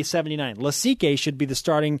MJustinD79, Lasike should be the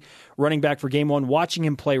starting running back for Game 1. Watching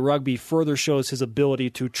him play rugby further shows his ability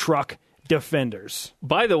to truck defenders.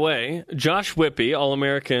 By the way, Josh Whippy,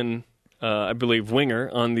 All-American, I believe, winger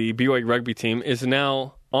on the BYU rugby team, is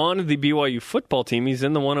now on the BYU football team. He's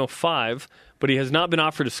in the 105, but he has not been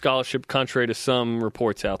offered a scholarship, contrary to some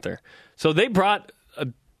reports out there. So they brought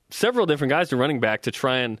several different guys to running back to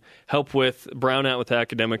try and help with Brown out with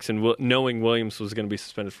academics and knowing Williams was going to be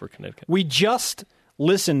suspended for Connecticut. We just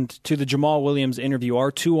listened to the Jamal Williams interview,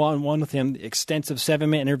 our 2-on-1 with him, extensive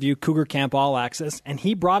 7-minute interview, Cougar Camp All Access, and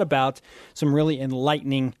he brought about some really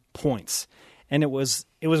enlightening points. And it was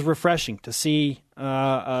refreshing to see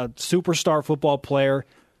a superstar football player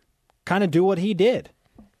kind of do what he did.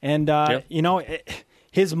 And,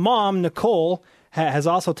 his mom, Nicole, has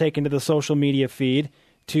also taken to the social media feed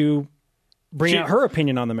to bring out her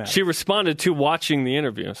opinion on the matter. She responded to watching the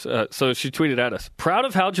interview. So she tweeted at us, "Proud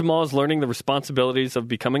of how Jamal is learning the responsibilities of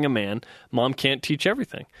becoming a man. Mom can't teach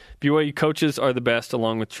everything. BYU coaches are the best,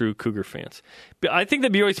 along with true Cougar fans." I think the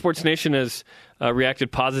BYU Sports Nation has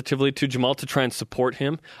reacted positively to Jamal to try and support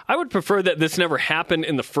him. I would prefer that this never happened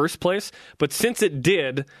in the first place, but since it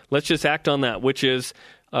did, let's just act on that, which is,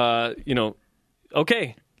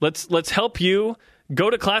 okay, let's help you go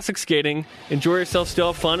to classic skating, enjoy yourself,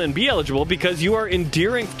 still have fun, and be eligible because you are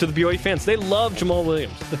endearing to the BYU fans. They love Jamal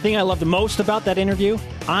Williams. The thing I love the most about that interview,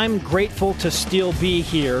 I'm grateful to still be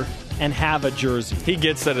here and have a jersey. He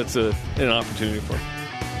gets that it's an opportunity for him.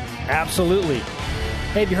 Absolutely.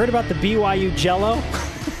 Hey, have you heard about the BYU Jello?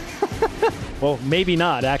 Well, maybe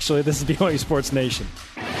not, actually. This is BYU Sports Nation.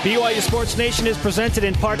 BYU Sports Nation is presented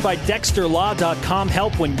in part by DexterLaw.com.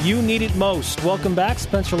 Help when you need it most. Welcome back.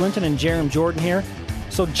 Spencer Linton and Jeremy Jordan here.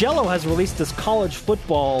 So Jello has released this college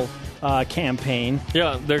football campaign.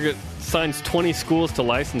 Yeah, they're signs 20 schools to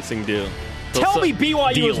licensing deal. Tell me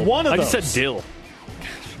BYU is one of those. I just said deal.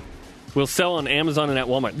 We'll sell on Amazon and at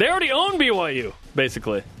Walmart. They already own BYU,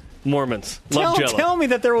 basically. Mormons. Love Jello. Tell me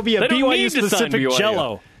that there will be a BYU-specific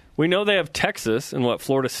Jello. We know they have Texas and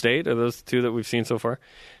Florida State are those two that we've seen so far.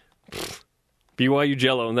 BYU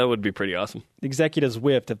Jello, and that would be pretty awesome. Executives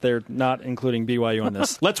whipped if they're not including BYU on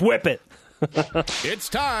this. Let's whip it. It's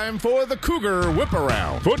time for the Cougar Whip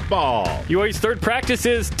Around Football. BYU's third practice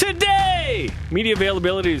is today. Media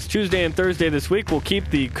availability is Tuesday and Thursday this week. We'll keep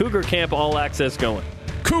the Cougar Camp All Access going.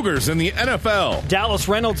 Cougars in the NFL. Dallas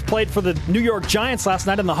Reynolds played for the New York Giants last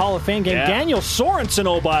night in the Hall of Fame game. Yeah. Daniel Sorensen,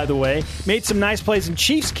 oh, by the way, made some nice plays in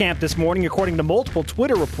Chiefs camp this morning, according to multiple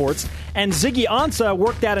Twitter reports. And Ziggy Ansah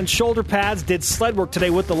worked out in shoulder pads, did sled work today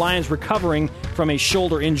with the Lions, recovering from a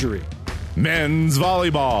shoulder injury. Men's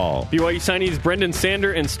volleyball. BYU signees Brendan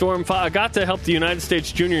Sander and Storm Fa'agata helped the United States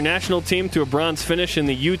junior national team to a bronze finish in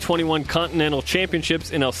the U21 Continental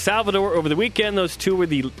Championships in El Salvador over the weekend. Those two were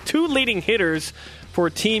the two leading hitters for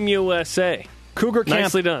Team USA. Cougar Camp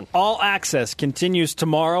Nicely done. All Access continues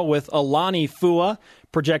tomorrow with Alani Fua,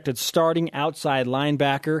 projected starting outside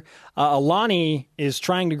linebacker. Alani is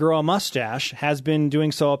trying to grow a mustache, has been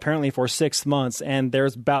doing so apparently for 6 months, and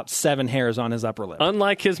there's about 7 hairs on his upper lip.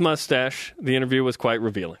 Unlike his mustache, the interview was quite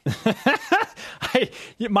revealing.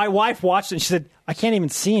 My wife watched it and she said, I can't even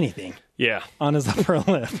see anything on his upper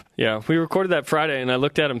lip. Yeah, we recorded that Friday, and I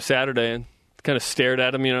looked at him Saturday and kind of stared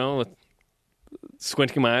at him, with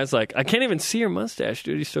squinting my eyes like, I can't even see your mustache,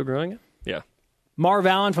 dude. You still growing it? Yeah. Marv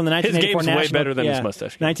Allen from the 1984 his game's national, way better than his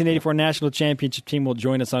mustache game. 1984 national championship team will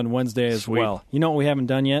join us on Wednesday as well. You know what we haven't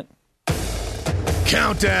done yet?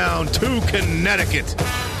 Countdown to Connecticut.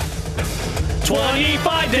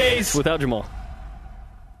 25 days without Jamal.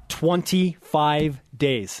 25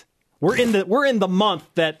 days. We're in the month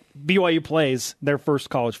that BYU plays their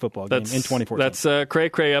first college football game in 2014. That's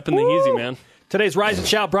cray-cray up in the easy, man. Today's Rise and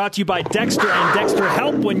Shout brought to you by Dexter and Dexter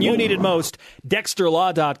Help when you need it most.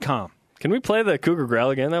 DexterLaw.com. Can we play the Cougar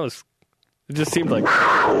Growl again? It just seemed like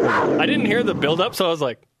I didn't hear the build-up, so I was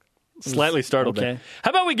like slightly startled. Okay. There.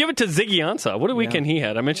 How about we give it to Ziggy Ansah? What a weekend he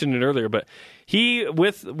had. I mentioned it earlier, but he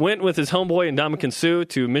went with his homeboy Ndamukong Suh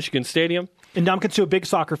to Michigan Stadium. Ndamukong Suh, a big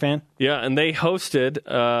soccer fan. Yeah, and they hosted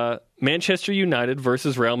Manchester United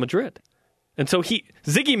versus Real Madrid. And so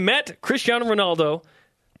Ziggy met Cristiano Ronaldo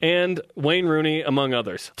and Wayne Rooney, among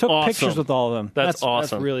others. Took awesome. pictures with all of them. That's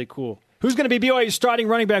awesome. That's really cool. Who's going to be BYU's starting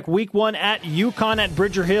running back week 1 at UConn at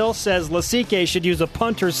Bridger Hill? Says Lasike should use a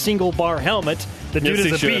punter's single bar helmet. The dude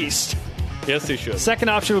is a beast. Yes, he should. Second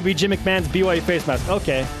option would be Jim McMahon's BYU face mask.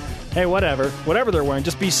 Okay. Hey, whatever. Whatever they're wearing,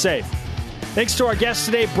 just be safe. Thanks to our guests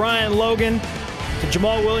today, Brian Logan, to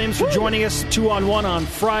Jamal Williams for joining us 2-on-1 on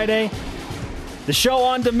Friday. The show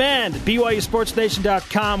on demand,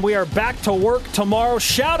 BYUSportsNation.com. We are back to work tomorrow.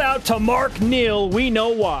 Shout out to Mark Neal. We know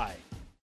why.